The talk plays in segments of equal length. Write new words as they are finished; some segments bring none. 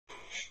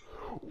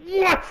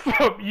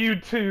What's up,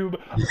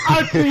 YouTube?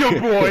 It's your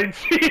boy,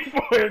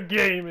 G4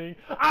 Gaming.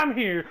 I'm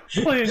here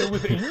playing it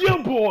with your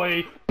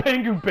boy,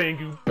 Pengu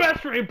Bangu,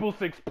 best Rainbow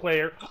Six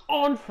player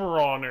on For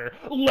Honor.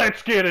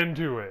 Let's get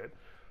into it.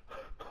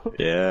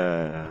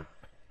 Yeah.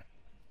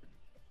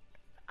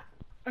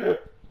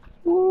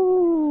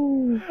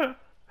 Woo.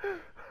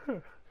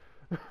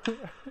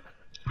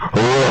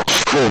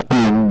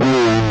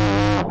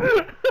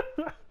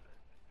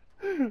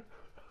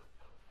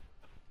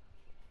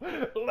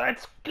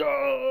 Let's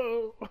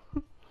go!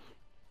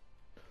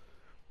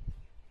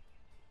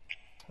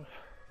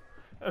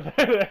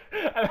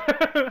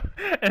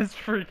 It's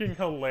freaking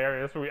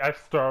hilarious. I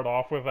start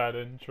off with that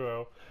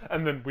intro,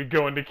 and then we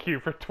go into queue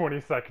for 20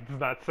 seconds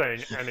not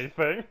saying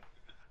anything.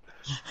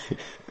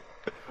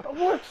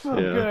 What's up,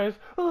 Yeah. guys?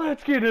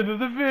 Let's get into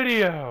the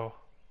video!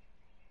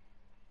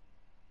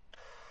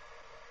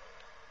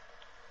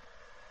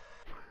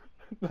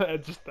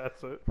 That's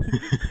it.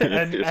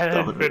 And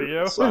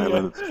video.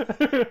 Silence.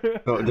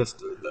 No, just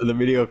the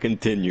video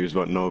continues,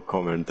 but no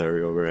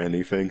commentary over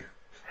anything.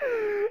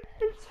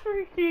 It's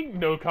freaking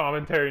no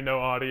commentary, no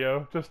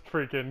audio, just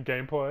freaking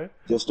gameplay.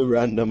 Just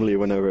randomly,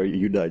 whenever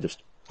you die,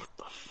 just what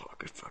the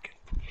fuck is fucking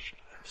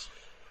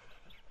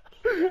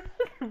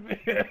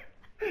bullshit.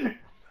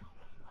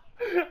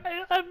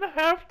 I'm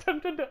half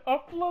tempted to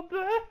upload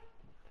that.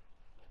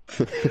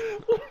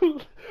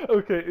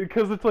 Okay,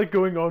 because it's like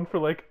going on for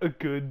like a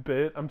good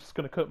bit. I'm just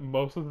gonna cut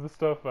most of the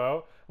stuff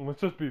out and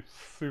let's just be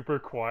super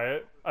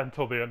quiet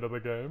until the end of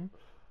the game.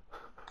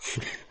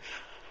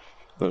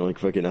 But like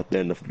fucking at the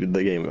end of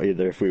the game,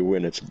 either if we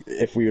win,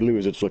 if we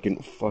lose, it's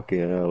fucking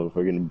hell,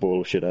 fucking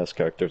bullshit ass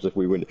characters. If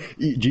we win,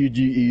 GG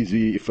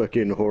easy,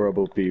 fucking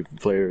horrible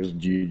players,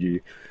 GG.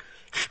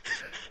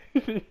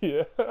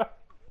 Yeah.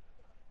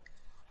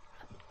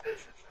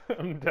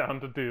 I'm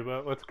down to do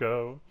that. Let's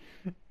go.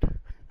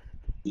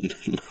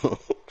 No.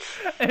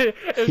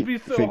 It'd be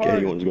so I think hard.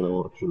 anyone's gonna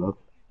watch that.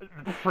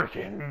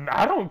 Freaking,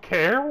 I don't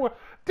care.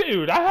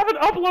 Dude, I haven't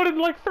uploaded in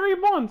like 3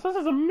 months. This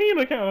is a meme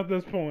account at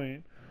this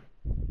point.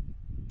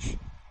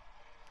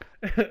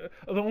 The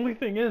only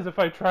thing is, if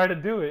I try to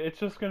do it, it's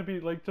just gonna be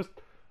like just.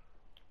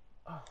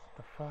 Oh,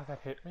 the fuck,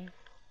 that hit me?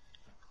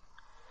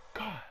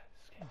 God,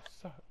 this game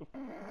sucks.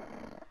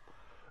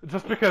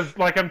 Just because,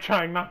 like, I'm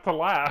trying not to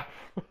laugh.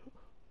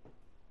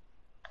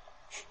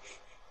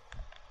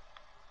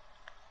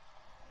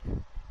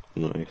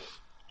 Nice.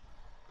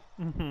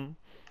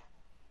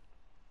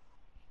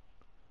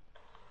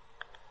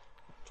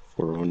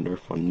 For under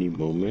funny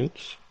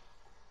moments.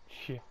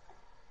 Yeah.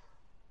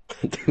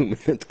 2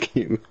 minute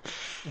queue.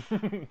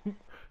 I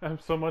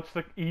have so much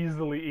to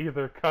easily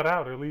either cut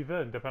out or leave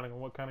in, depending on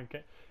what kind of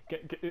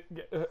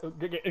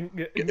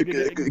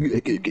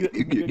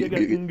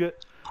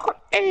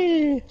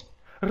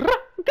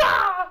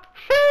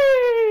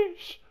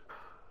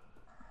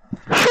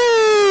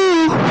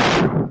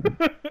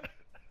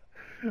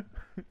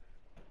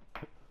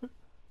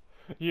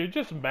You're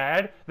just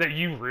mad that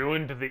you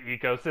ruined the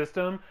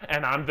ecosystem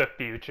and I'm the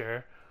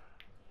future.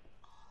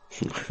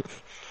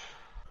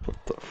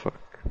 What the fuck?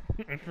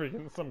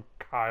 Freaking some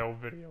Kyle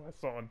video I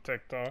saw on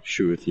TikTok.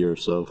 Shoot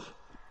yourself.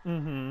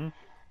 Oh,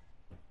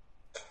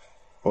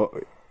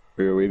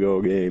 here we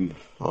go, game.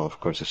 Oh, of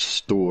course, it's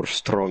Stor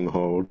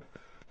Stronghold.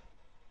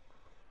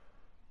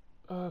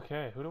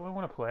 Okay, who do I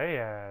want to play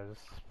as?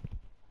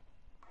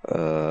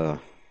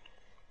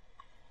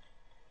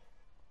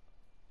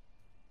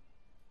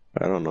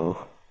 I don't know.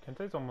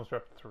 Kensei's almost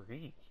rep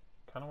 3.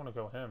 Kinda want to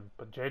go him,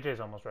 but JJ's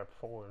almost rep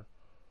 4.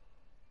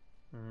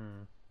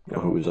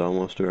 Who's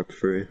almost rep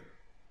 3?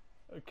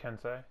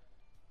 Kensei.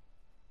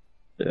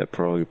 Yeah,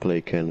 probably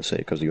play Kensei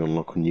because you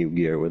unlock new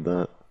gear with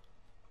that.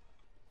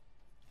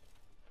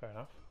 Fair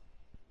enough.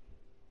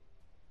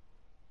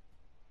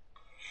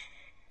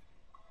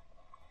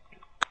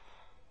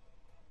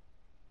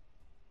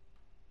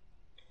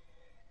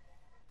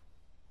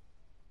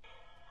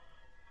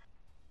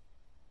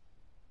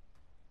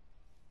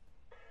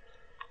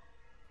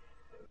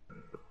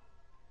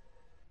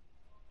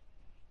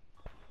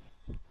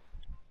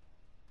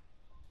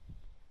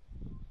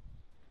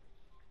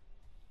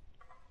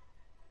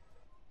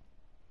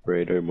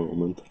 Raider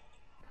moment.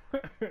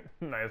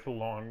 Nice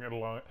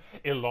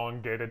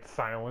elongated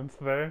silence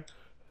there.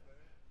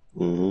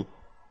 Mm-hmm.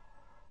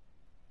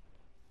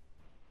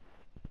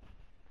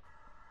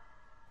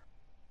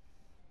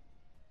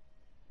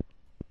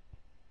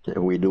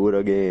 And we do it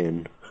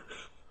again.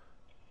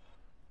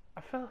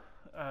 I feel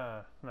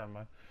never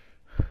mind.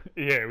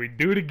 Yeah, we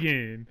do it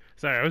again.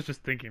 Sorry, I was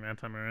just thinking that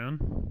time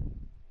around.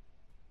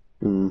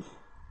 Mm.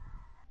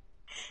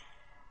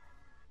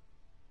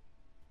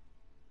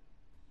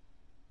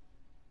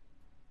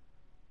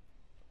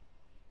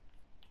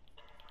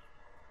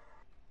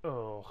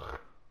 Ugh.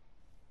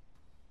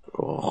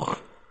 Oh.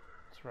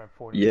 It's rep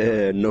 40.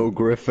 Yeah, no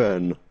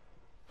Griffin.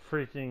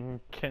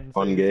 Freaking Kensei.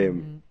 Fun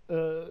game.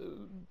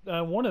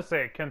 I want to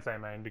say Kensei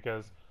main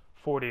because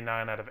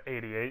 49 out of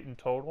 88 in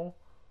total.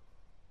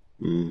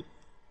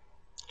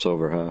 It's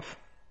over half.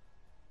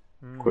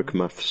 Quick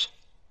maths.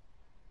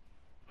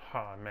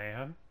 Aw,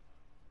 man.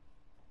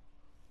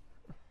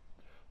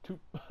 2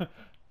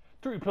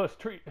 3 plus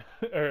 3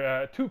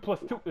 or 2 plus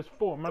 2 is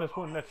 4 minus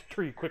 1 that's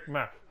 3. Quick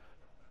math.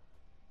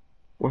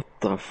 What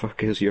the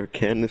fuck is your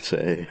Ken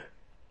say?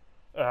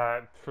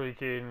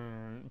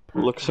 Freaking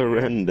Looks Perky Gear.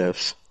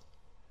 horrendous.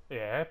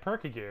 Yeah,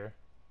 Perky Gear.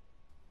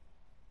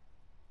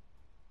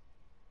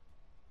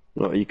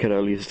 No, you could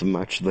at least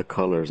match the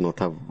colors, not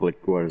have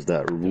like what is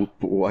that?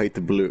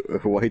 White,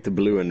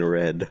 blue, and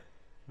red,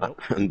 Nope.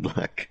 and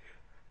black.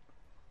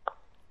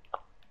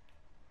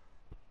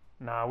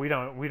 Nah, we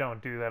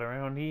don't do that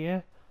around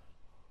here.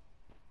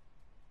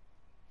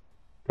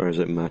 Or is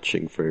it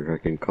matching for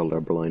fucking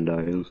colorblind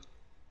eyes?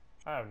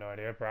 I have no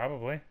idea,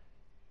 probably.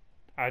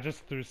 I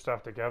just threw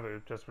stuff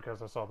together just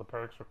because I saw the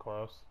perks were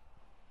close.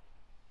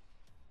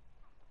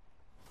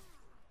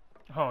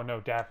 Oh no,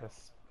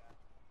 Davis.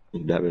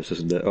 Davis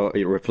is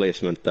your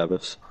replacement,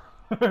 Davis.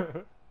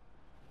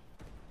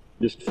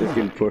 Just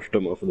fucking pushed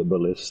him off the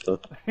ballista.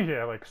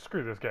 Yeah, like,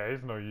 screw this guy,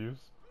 he's no use.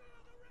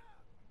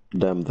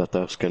 Damn, that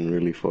ass can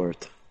really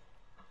fart.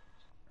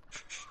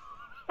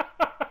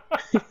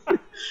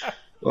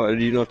 Oh,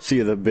 did you not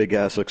see the big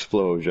ass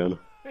explosion?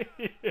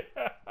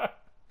 Yeah.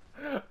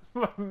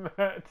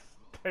 That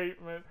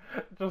statement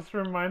just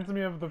reminds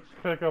me of the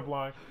pickup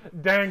line.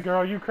 Dang,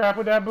 girl, you crap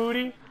with that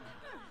booty?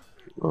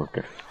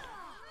 Okay.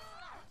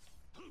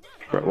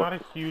 I'm not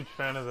a huge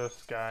fan of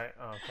this guy.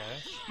 Okay.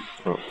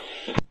 Oh.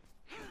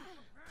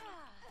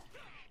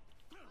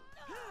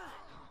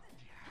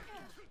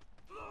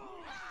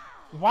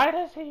 Why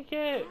does he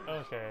get...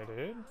 Okay,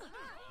 dude.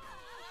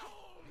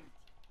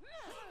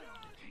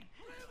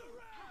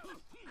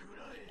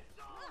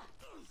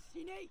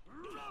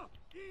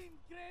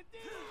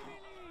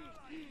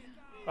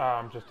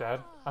 I'm just dead.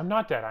 I'm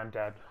not dead, I'm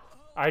dead.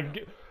 A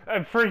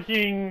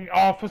freaking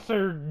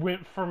officer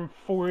went from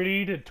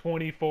 40 to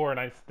 24 and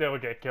I still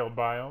get killed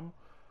by him.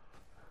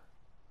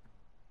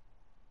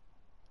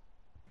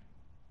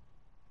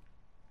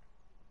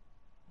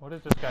 What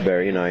is this guy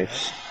Very doing,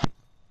 nice. man?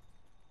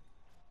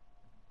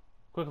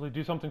 Quickly,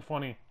 do something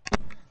funny.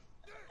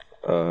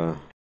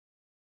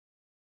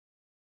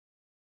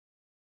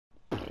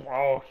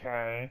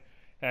 Okay.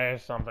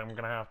 There's something I'm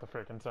gonna have to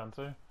freaking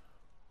censor.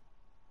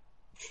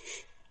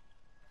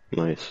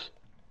 Nice.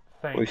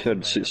 Thanks, We should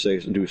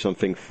man. do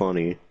something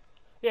funny.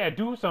 Yeah,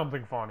 do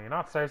something funny,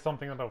 not say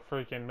something that'll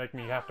freaking make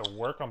me have to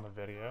work on the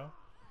video.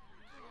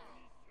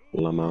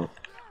 Lamau.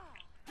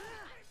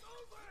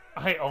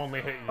 I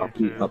only hit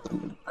you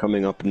too.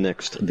 Coming up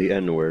next, the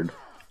N-word.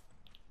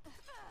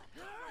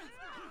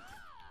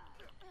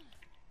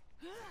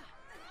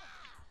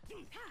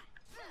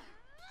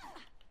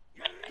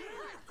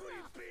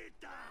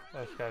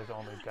 This guy's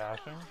only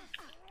dashing.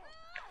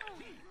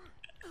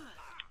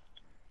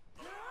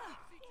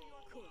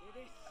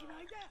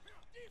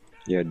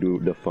 Yeah, do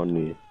the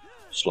funny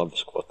Slav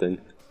squatting.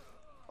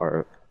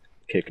 Or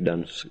kick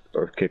dance,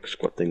 or kick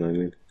squatting, I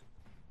mean.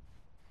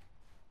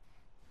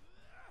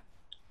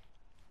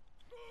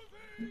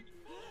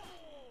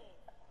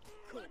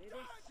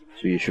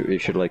 So you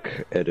should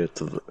like edit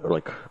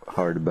like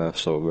hard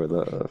bass over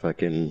the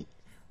fucking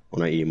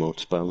when I emote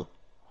spell.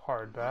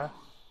 Hard bass.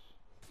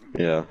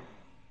 Yeah.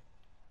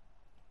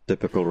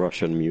 Typical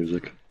Russian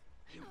music.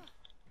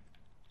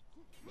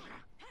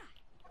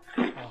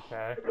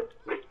 Okay.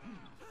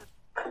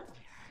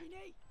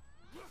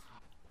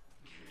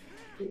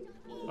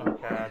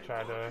 Okay, I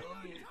tried to...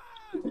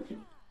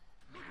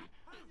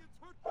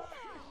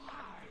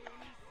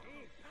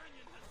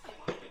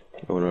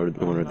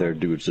 One of their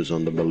dudes is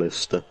on the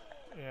ballista.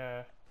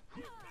 Yeah.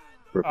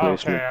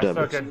 Replacement Okay, I still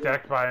Davis. get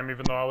decked by him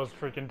even though I was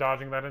freaking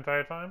dodging that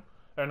entire time.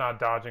 Or not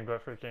dodging,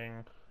 but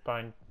freaking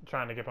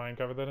trying to get behind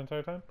cover that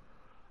entire time.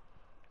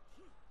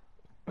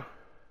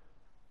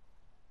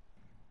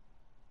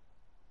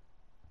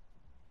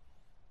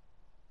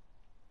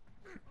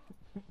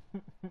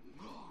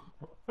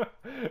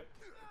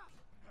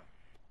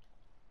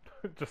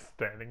 Just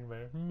standing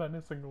there,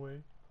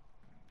 menacingly.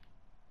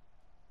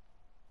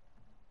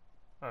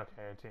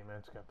 Okay, our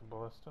teammates got the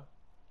ballista.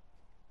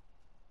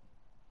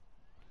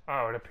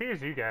 Oh, it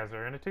appears you guys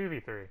are in a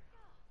 2v3.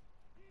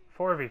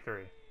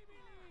 4v3.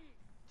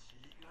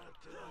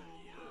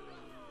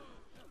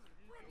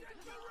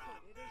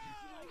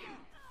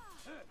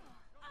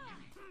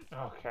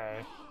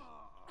 Okay.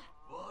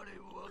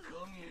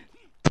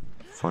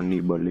 Funny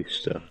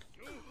ballista.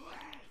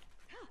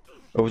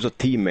 It was a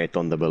teammate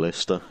on the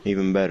ballista,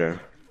 even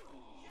better.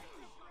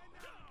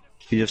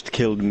 He just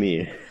killed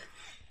me.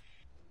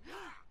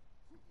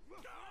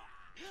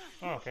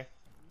 Oh, okay.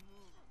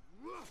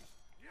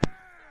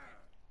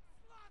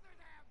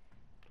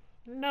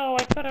 No,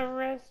 I could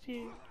arrest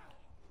you.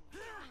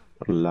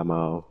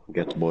 Lamau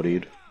gets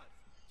bodied.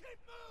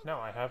 No,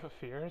 I have a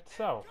fear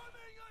itself.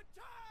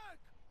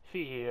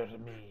 Fear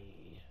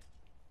me.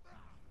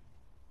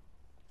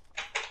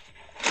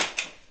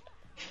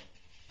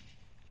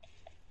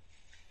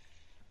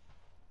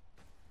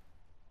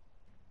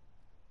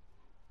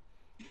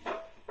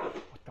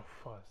 What the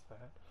fuck is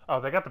that?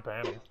 Oh, they got the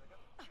banner.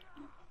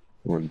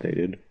 Or they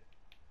did.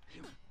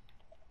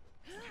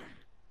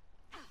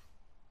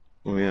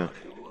 Oh yeah.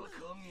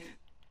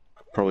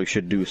 Probably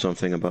should do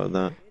something about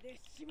that.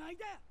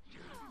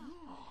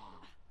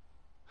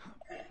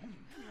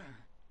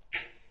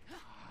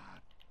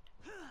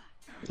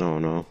 Oh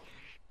no.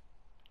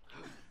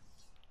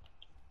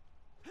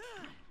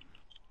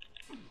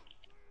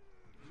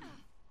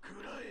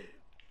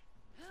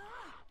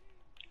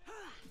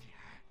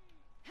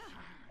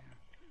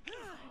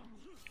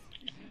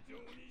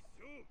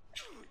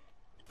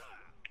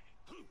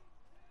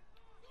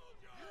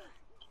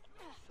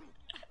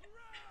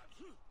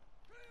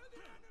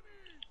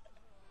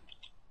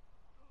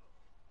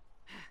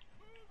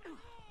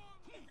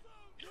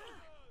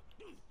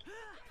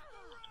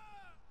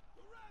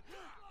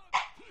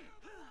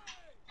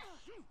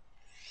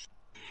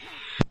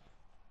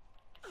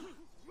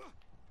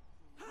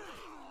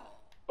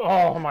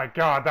 Oh my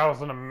god, that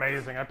was an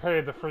amazing. I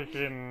parried the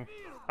freaking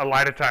a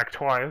light attack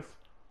twice.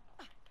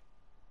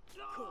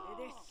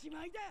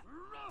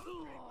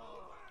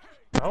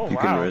 Oh You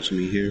can wow. res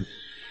me here.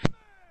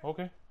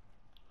 Okay.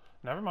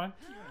 Never mind.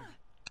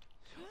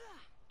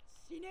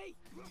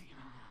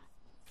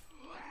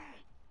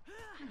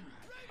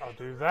 I'll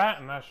do that,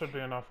 and that should be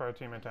enough for our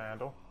teammate to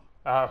handle.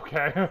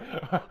 Okay.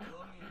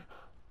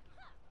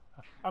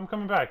 I'm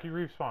coming back. You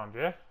respawned,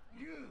 yeah?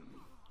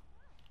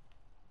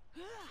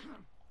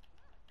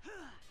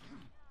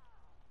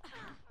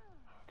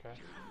 Okay.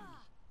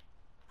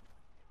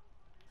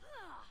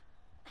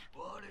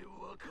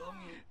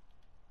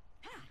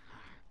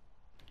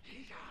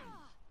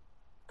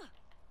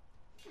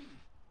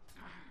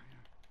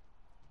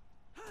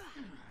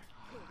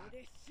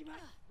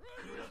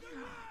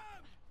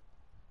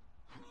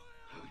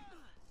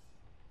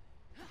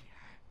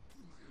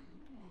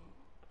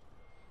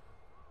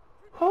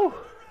 Whew.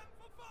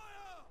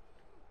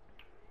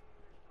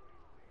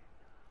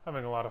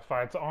 Having a lot of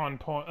fights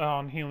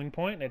on healing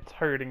point. It's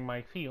hurting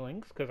my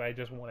feelings because I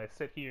just want to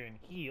sit here and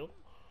heal,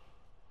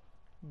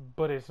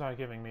 but it's not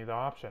giving me the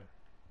option.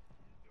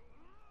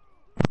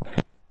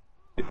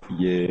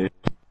 Yeah.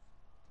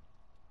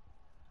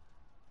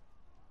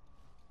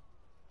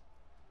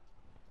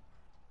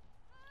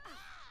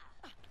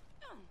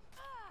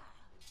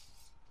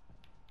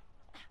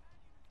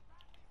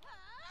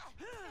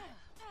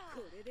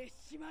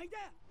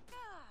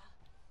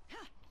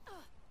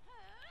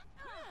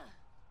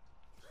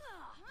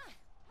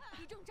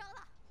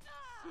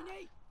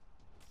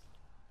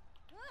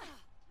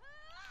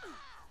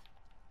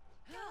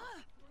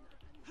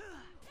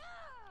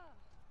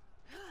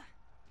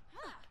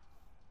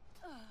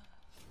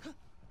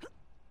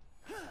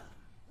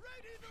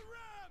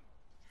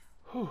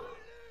 Whew.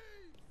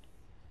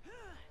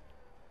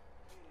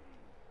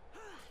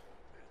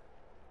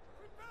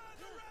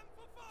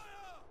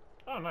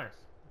 Oh, nice.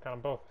 Got them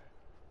both.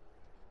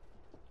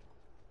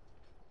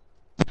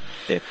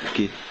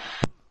 Epic.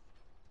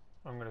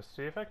 I'm gonna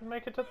see if I can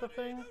make it to the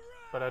thing,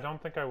 but I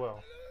don't think I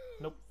will.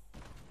 Nope.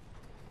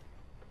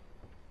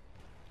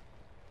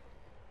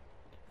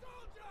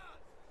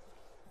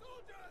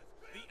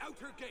 The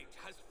outer gate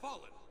has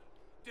fallen.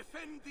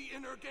 Defend the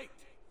inner gate.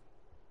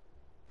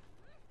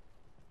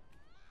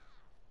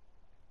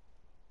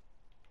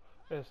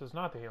 This is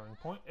not the healing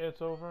point.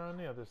 It's over on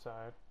the other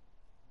side.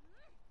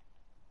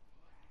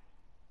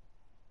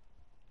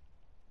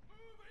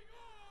 Moving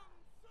on,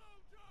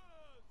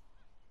 soldiers!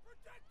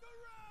 Protect the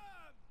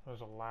ram!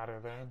 There's a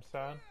ladder there instead.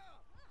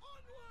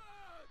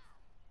 Onward!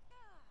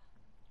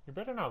 You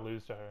better not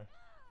lose to her.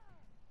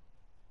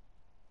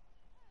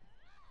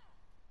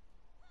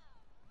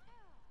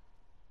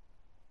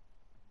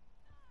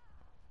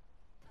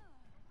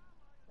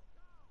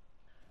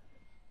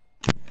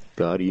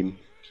 Got him.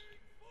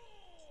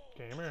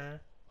 Gamer.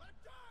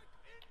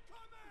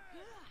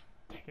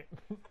 Dang it.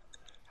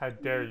 How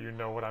dare you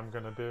know what I'm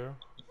gonna do?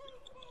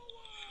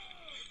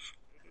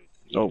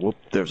 Oh, whoop,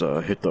 there's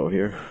a hit though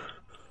here.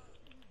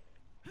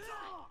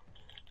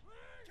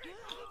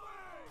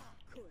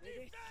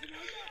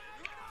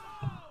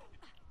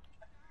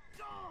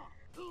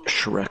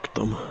 Shrek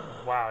them.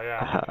 Wow,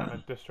 yeah, I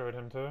kinda destroyed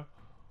him too.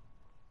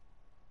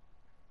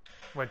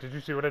 Wait, did you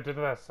see what I did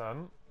to that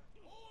son?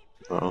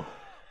 Oh.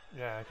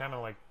 Yeah, I kinda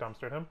like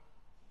dumpstered him.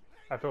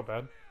 I feel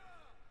bad.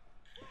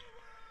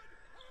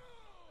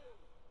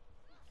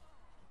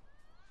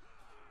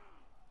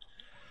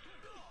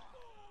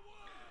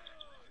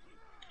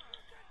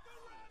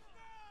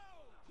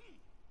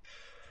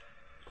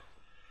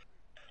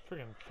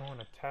 Freaking throwing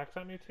attacks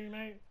at me,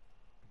 teammate.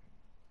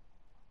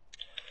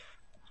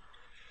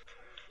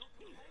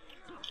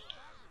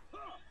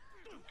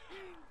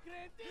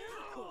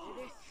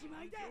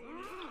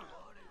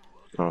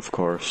 Of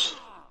course.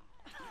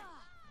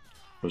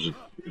 Was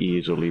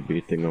easily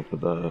beating up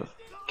the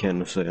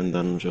Kensei and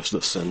then just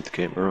the scent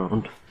came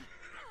around.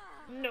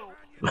 No.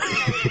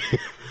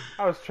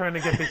 I was trying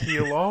to get the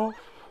heal off.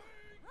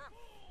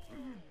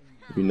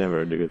 You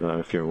never do that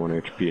if you're 1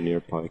 HP near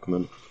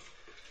Pikeman.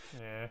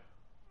 Yeah.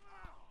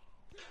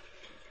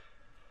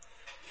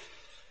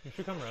 You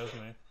should come res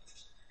me.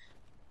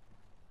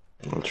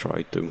 I'll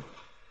try to. You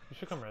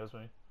should come res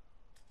me.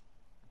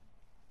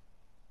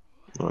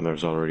 Oh,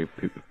 there's already a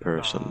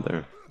person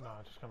there. No,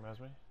 just come res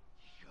me.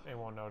 They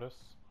won't notice.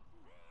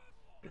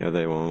 Yeah,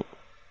 they won't.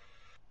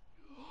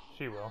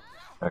 She will.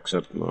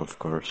 Except, well, of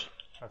course.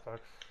 That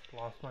sucks.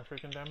 Lost my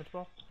freaking damage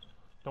buff.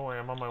 Don't worry,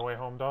 I'm on my way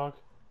home, dog.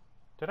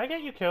 Did I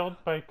get you killed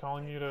by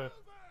calling you to...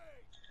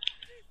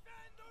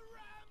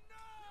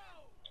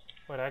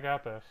 Wait, I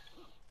got this.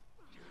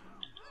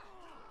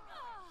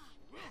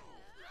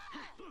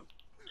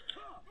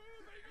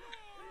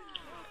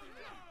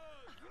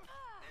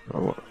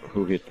 Oh,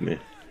 who hit me?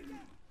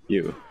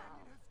 You.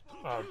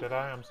 Oh, did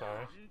I? I'm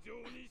sorry.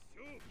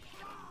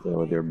 Yeah,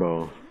 with your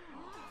bow.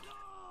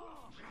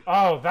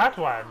 Oh, that's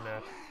why I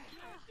missed.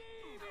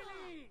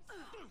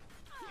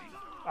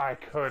 I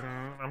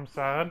couldn't. I'm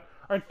sad.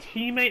 Our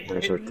teammate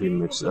Yes, hit our you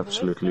teammate's with the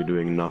absolutely ballista?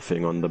 doing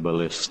nothing on the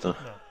ballista. No.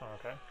 Oh,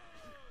 okay.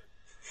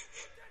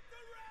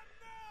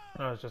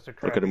 That was just a Look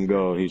crack. at him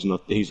go,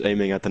 he's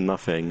aiming at the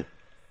nothing.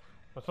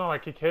 It's not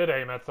like he could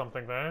aim at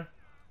something there.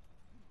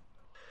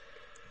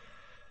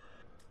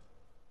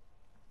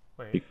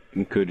 Wait.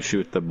 He could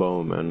shoot the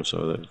bowman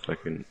so that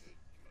fucking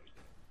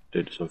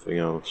did something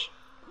else.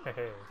 Hey,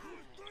 hey.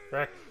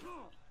 Wrecked.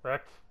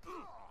 Wrecked.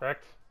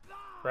 Wrecked.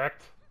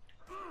 Wrecked.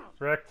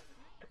 Wrecked.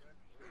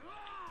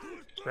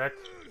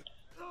 Wrecked.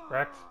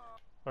 Wrecked.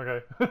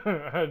 Okay.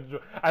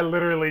 I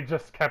literally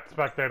just kept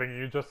spectating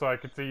you just so I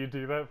could see you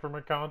do that for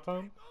my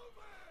content.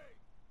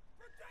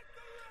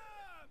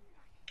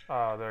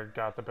 Oh, there,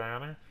 got the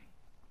banner.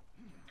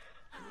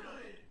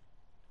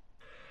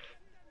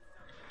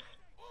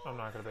 I'm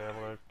not gonna be able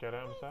to get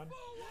it, I'm sad.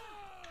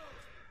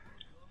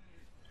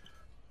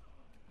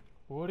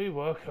 Woody,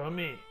 welcome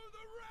me.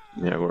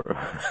 Yeah,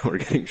 we're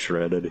getting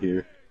shredded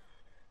here.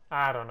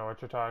 I don't know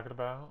what you're talking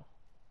about.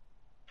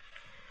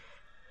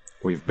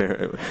 We've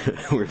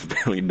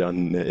barely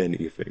done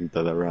anything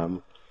to the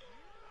ram.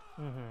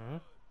 Mm-hmm.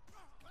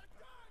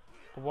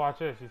 But watch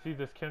this. You see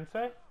this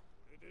Kinsei?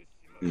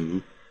 Mm-hmm.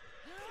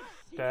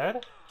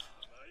 Dead?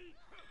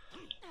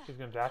 He's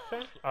gonna dash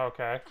there?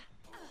 Okay.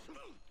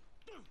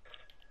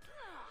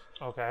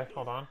 Okay,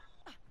 hold on.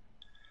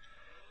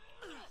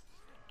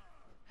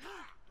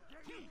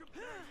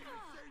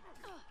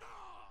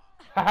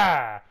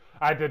 Haha!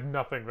 I did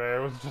nothing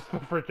there. It was just the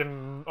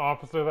freaking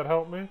officer that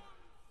helped me.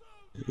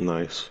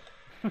 Nice.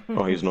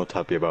 Oh, he's not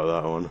happy about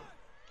that one.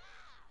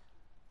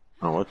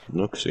 Oh, what?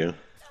 Nuxia.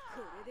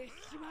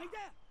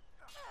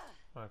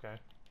 Okay.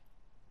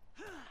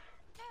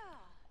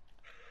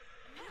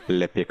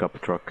 Le pickup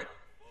truck.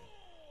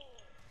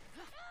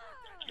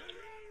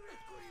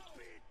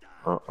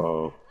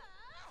 Uh-oh.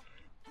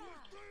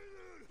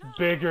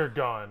 Bigger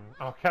gun.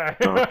 Okay.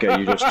 Okay,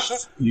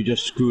 you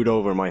just screwed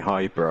over my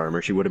hyper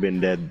armor. She would have been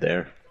dead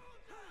there.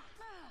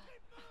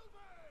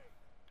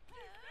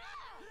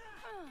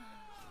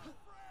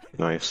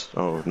 Nice.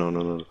 Oh,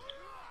 no.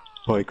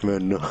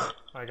 Pikeman, no.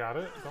 I got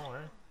it. Don't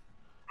worry.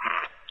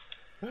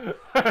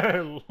 I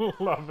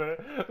love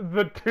it.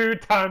 The 2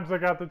 times I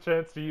got the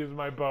chance to use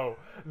my bow,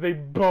 they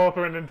both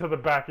went into the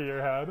back of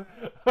your head.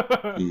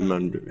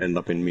 And end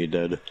up in me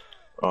dead.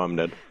 Oh, I'm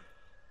dead.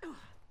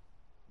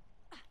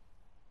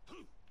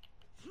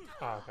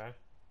 Oh, okay.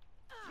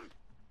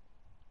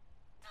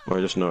 Well,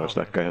 I just noticed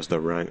that guy has the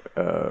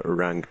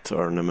ranked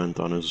ornament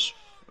on his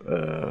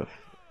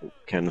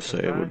can say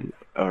it would,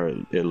 or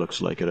it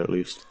looks like it at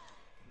least.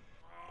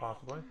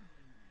 Possibly.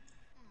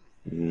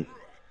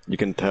 You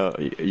can tell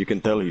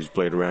he's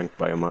played ranked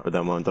by the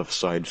amount of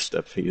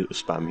sidestep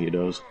spam he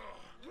does.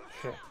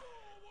 Shit.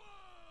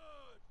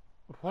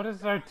 What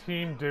is our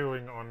team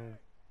doing on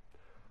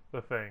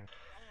the thing?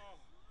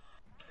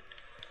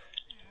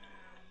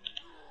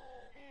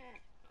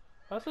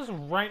 This is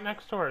right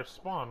next to our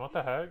spawn. What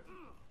the heck?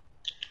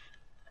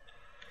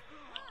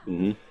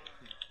 Mm-hmm.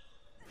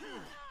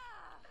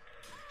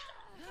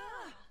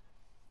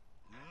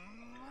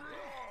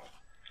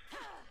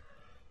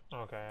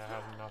 Okay, I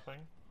have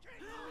nothing.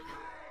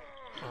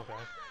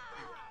 Okay.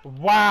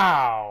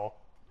 Wow!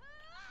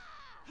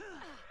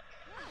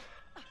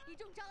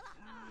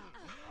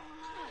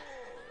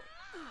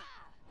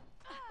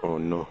 Oh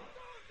no.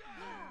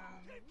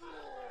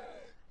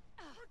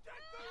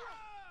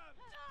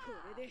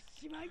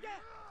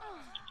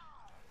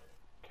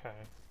 Okay,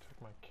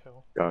 took my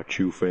kill. Got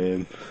you,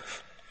 fam.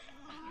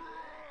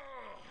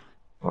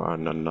 Oh,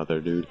 and another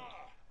dude.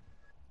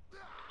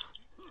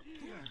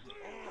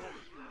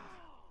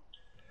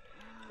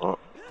 Oh,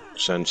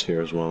 Sen's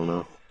here as well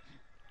now.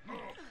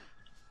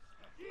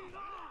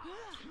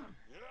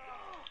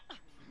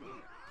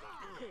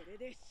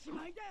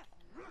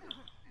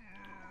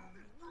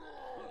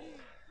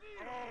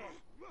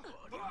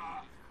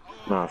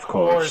 Ah, of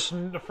course.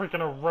 The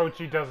freaking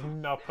Orochi does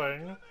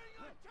nothing.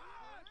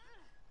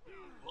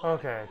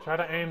 Okay, try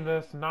to aim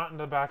this not in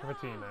the back of a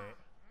teammate.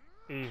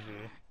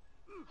 Easy.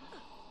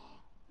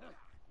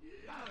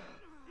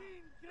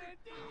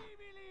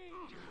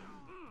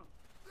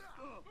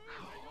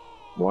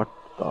 What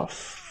the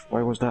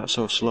why was that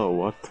so slow?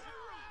 What?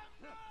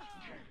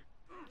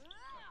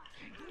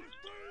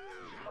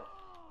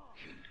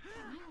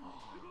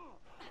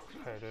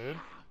 Okay, dude.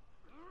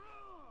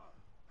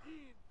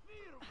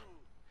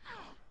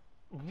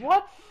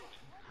 What?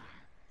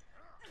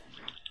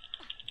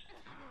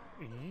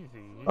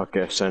 Easy.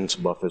 Okay, sense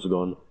buff is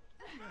gone.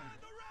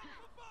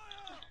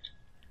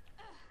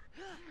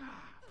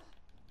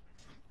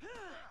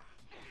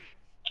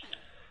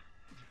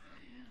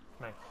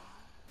 Nice.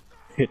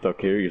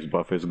 Hitakiri's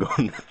buff is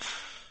gone.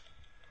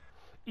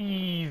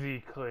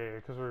 Easy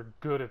clear, because we're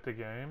good at the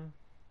game.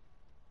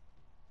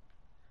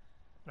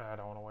 I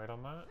don't want to wait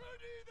on that.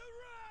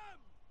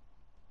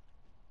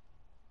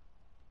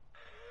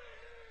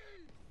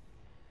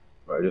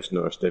 I just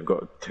noticed they've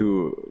got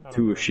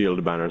two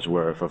shield banners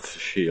worth of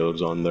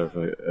shields on their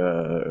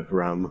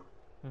ram.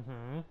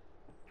 Mm-hmm.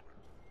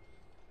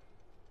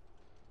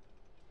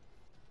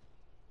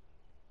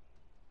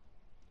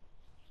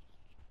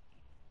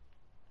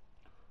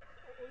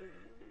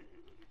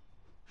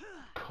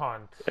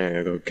 Cunt. There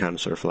you go,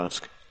 cancer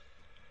flask.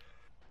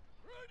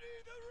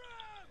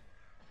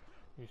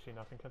 You see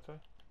nothing, Kensei?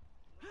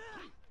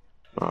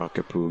 Ah,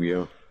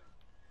 Capugio.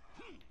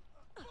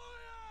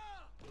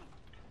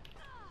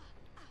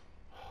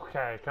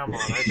 Okay, come on,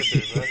 I can do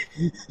this.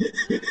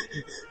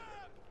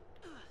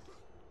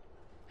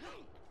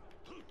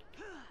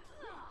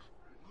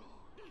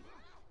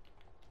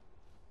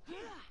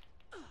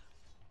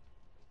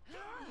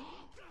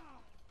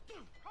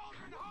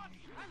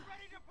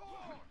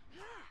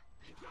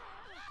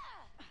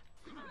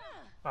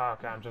 Oh,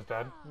 okay, I'm just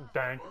dead.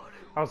 Dang.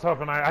 I was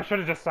hoping I should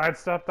have just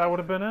sidestepped, that would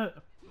have been it.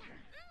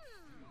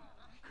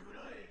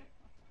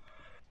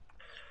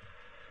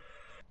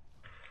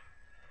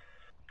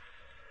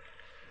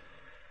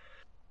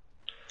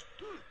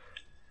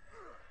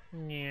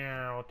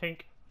 Meow,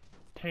 tink,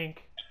 tink,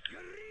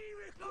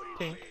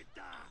 tink.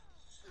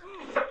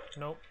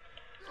 Nope.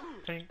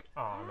 Tink.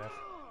 Aw, oh, miss.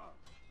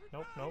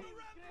 Nope, nope.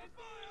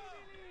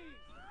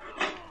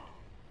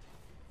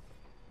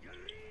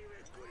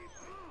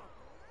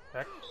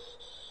 Heck.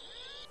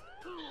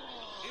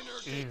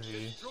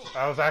 Easy.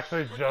 That was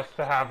actually just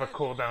to have a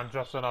cooldown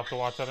just enough to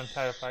watch that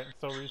entire fight and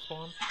still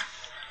respawn.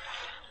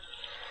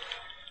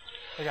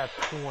 They got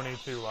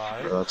 22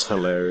 lives. That's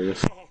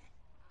hilarious.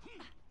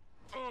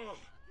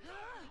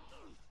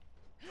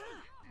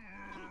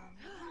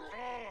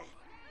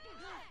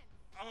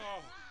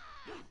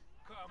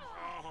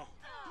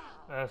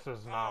 This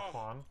is not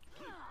fun.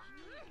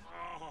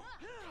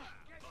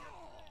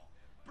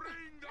 Bring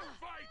the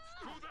fight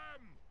to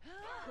them!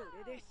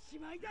 You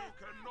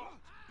cannot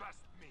best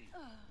me!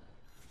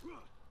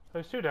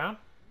 There's two down.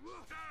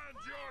 Stand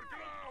your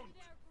ground!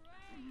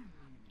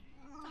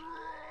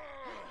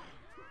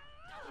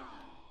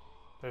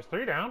 There's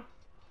three down.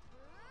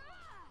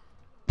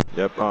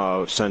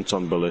 Yep, sense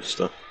on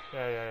Ballista.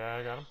 Yeah,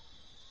 I got him.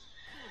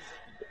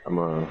 I'm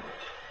gonna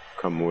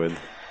come with.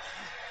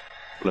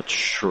 Let's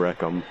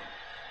Shrek 'em.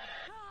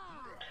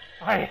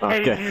 I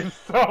hate you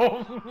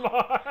so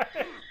much!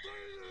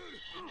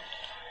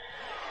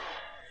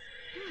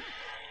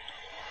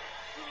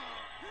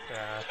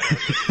 Yeah,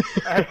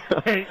 I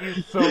hate you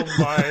so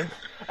much.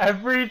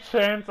 Every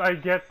chance I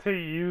get to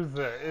use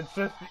it, it's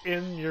just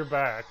in your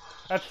back.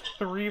 That's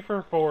 3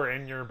 for 4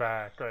 in your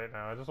back right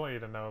now. I just want you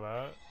to know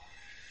that.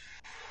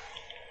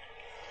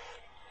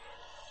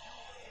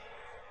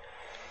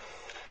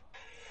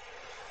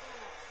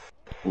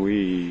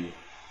 We.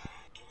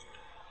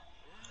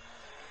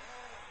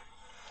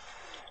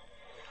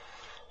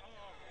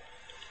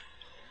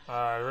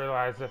 I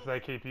realize if they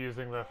keep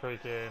using the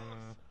freaking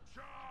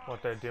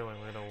what they're doing,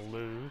 we're gonna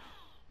lose.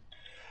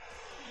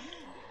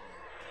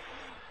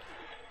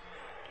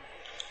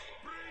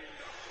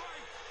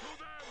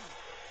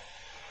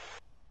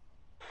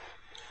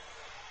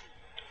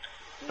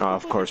 Oh,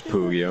 of course,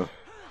 Pugio.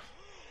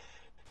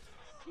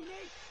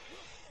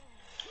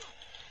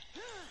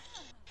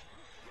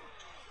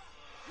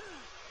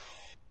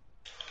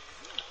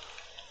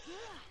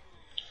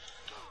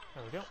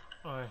 There we go.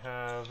 I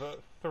have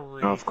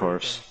 3 Of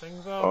course.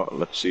 things up. Oh,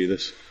 let's see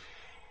this.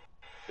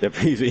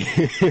 Yep, easy.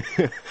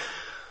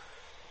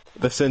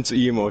 The sense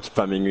emote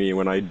spamming me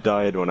when I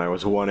died when I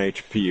was 1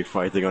 HP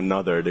fighting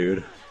another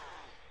dude.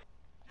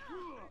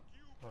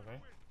 Okay.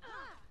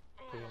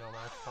 Do you know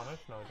Max Punish?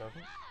 No, it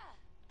doesn't.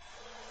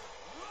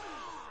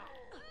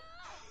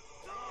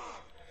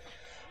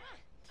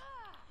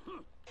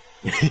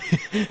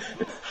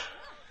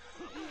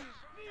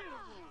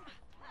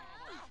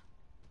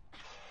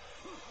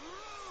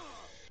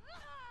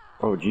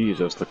 Oh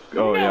Jesus!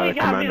 Oh yeah,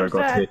 commander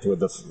got hit with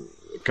the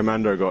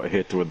commander got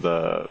hit with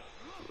the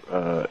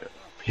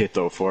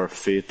Hito 4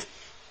 feet.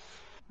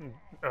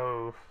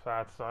 Oh,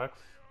 that sucks.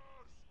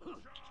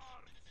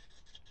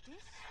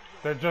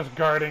 They're just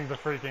guarding the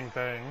freaking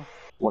thing.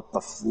 What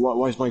the?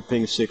 Why is my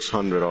ping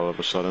 600 all of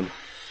a sudden?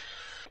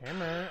 Come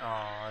here. Oh,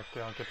 I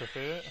don't get to see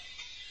it.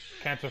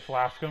 Cancer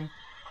flask him.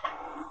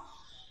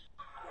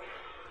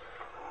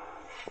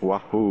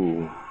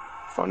 Wahoo!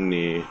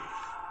 Funny.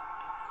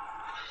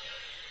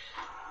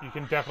 You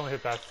can definitely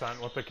hit that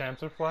stunt with the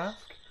cancer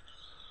flask.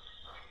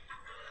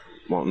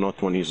 Well,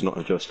 not when he's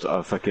not just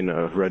fucking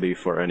ready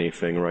for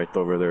anything right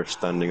over there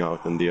standing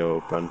out in the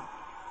open.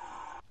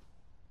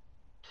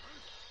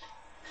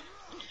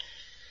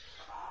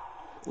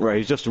 Right,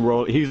 he's just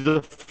he's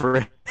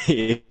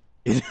afraid.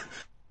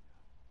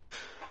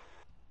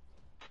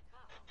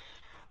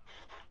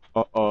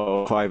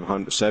 Uh-oh,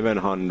 500,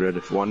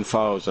 700,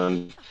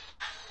 1,000.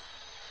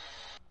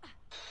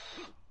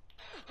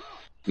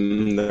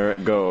 There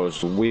it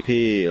goes.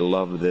 Weepy,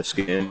 love this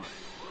game.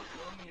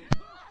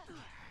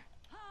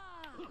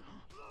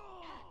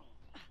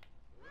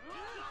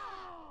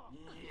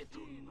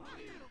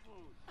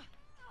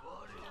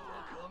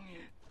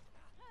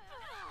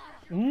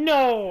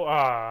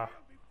 No!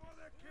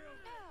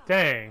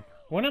 Dang.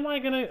 When am I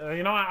gonna...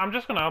 you know, I'm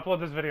just gonna upload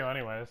this video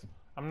anyways.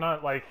 I'm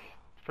not, like,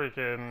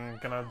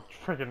 gonna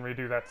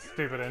redo that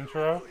stupid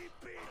intro.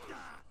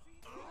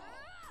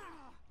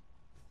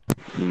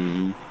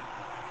 Mm.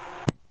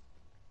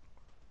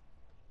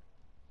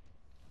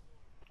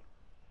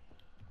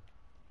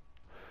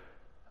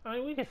 I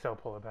mean, we can still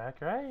pull it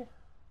back, right?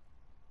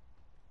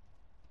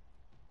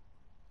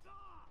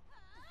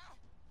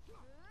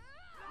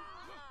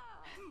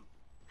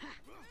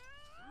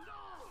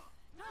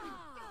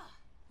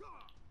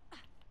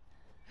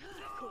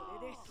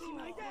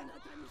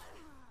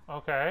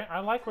 Okay, I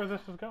like where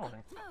this is going.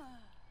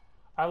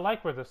 I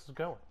like where this is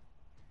going.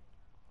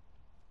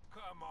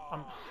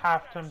 I'm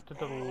half tempted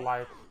to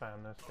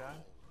lifespan this guy.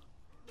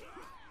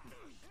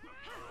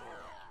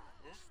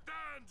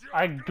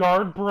 I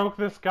guard broke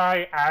this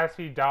guy as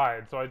he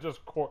died, so I just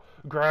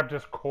grabbed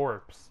his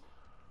corpse.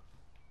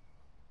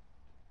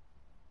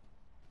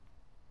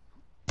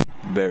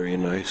 Very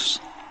nice.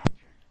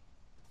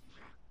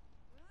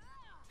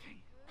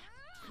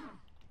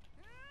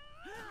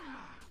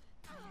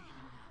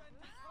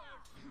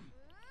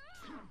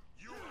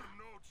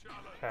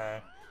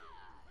 Okay.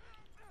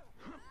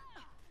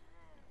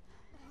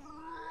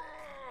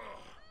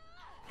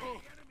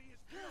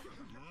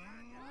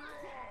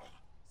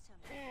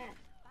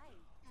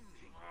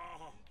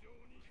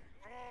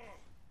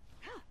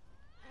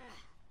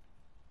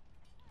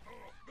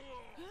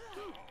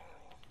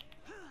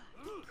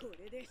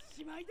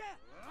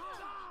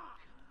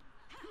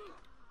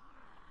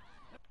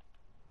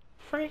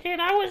 Freaking,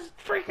 I was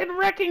freaking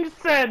wrecking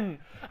Sen!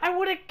 I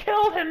would have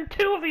killed him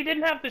too if he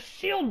didn't have the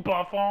shield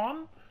buff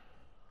on!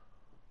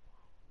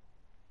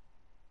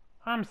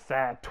 I'm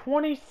sad.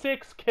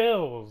 26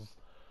 kills!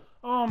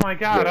 Oh my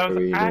god, I was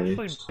Very actually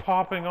nice.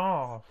 popping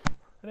off.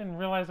 I didn't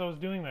realize I was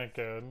doing that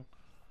good.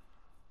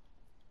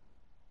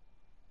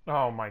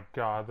 Oh my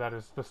god, that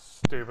is the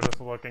stupidest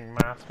looking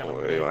mask on a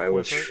Boy, big I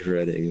was wizard.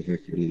 shredding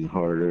freaking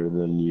harder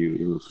than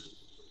you.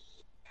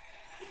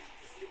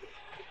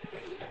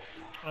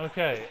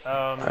 Okay,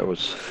 I was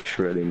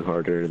shredding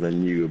harder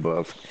than you,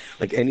 Buff.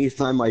 Like,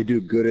 anytime I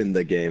do good in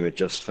the game, it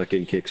just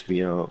fucking kicks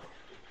me out.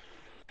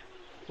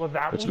 well,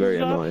 that It's was very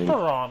annoying. For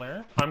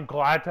Honor. I'm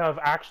glad to have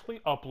actually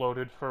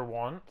uploaded for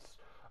once.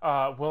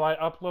 Will I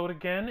upload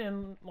again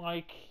in,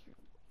 like,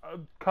 a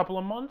couple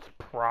of months?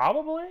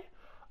 Probably.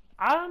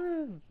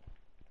 I'm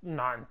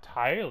not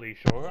entirely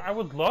sure. I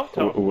would love to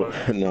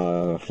upload.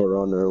 Nah, For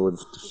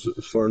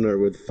Honor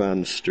with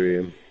fan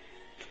stream.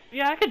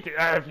 Yeah, I could do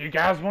if you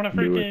guys want to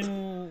Do it.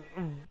 freaking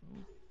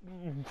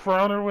For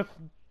Honor with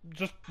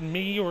just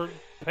me or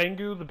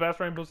Pengu, the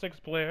best Rainbow Six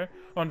player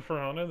on For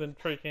Honor, then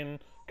freaking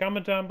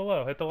comment down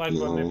below. Hit the like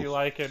button if No. you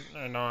like it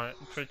or not.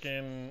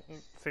 Freaking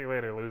see you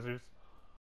later, losers.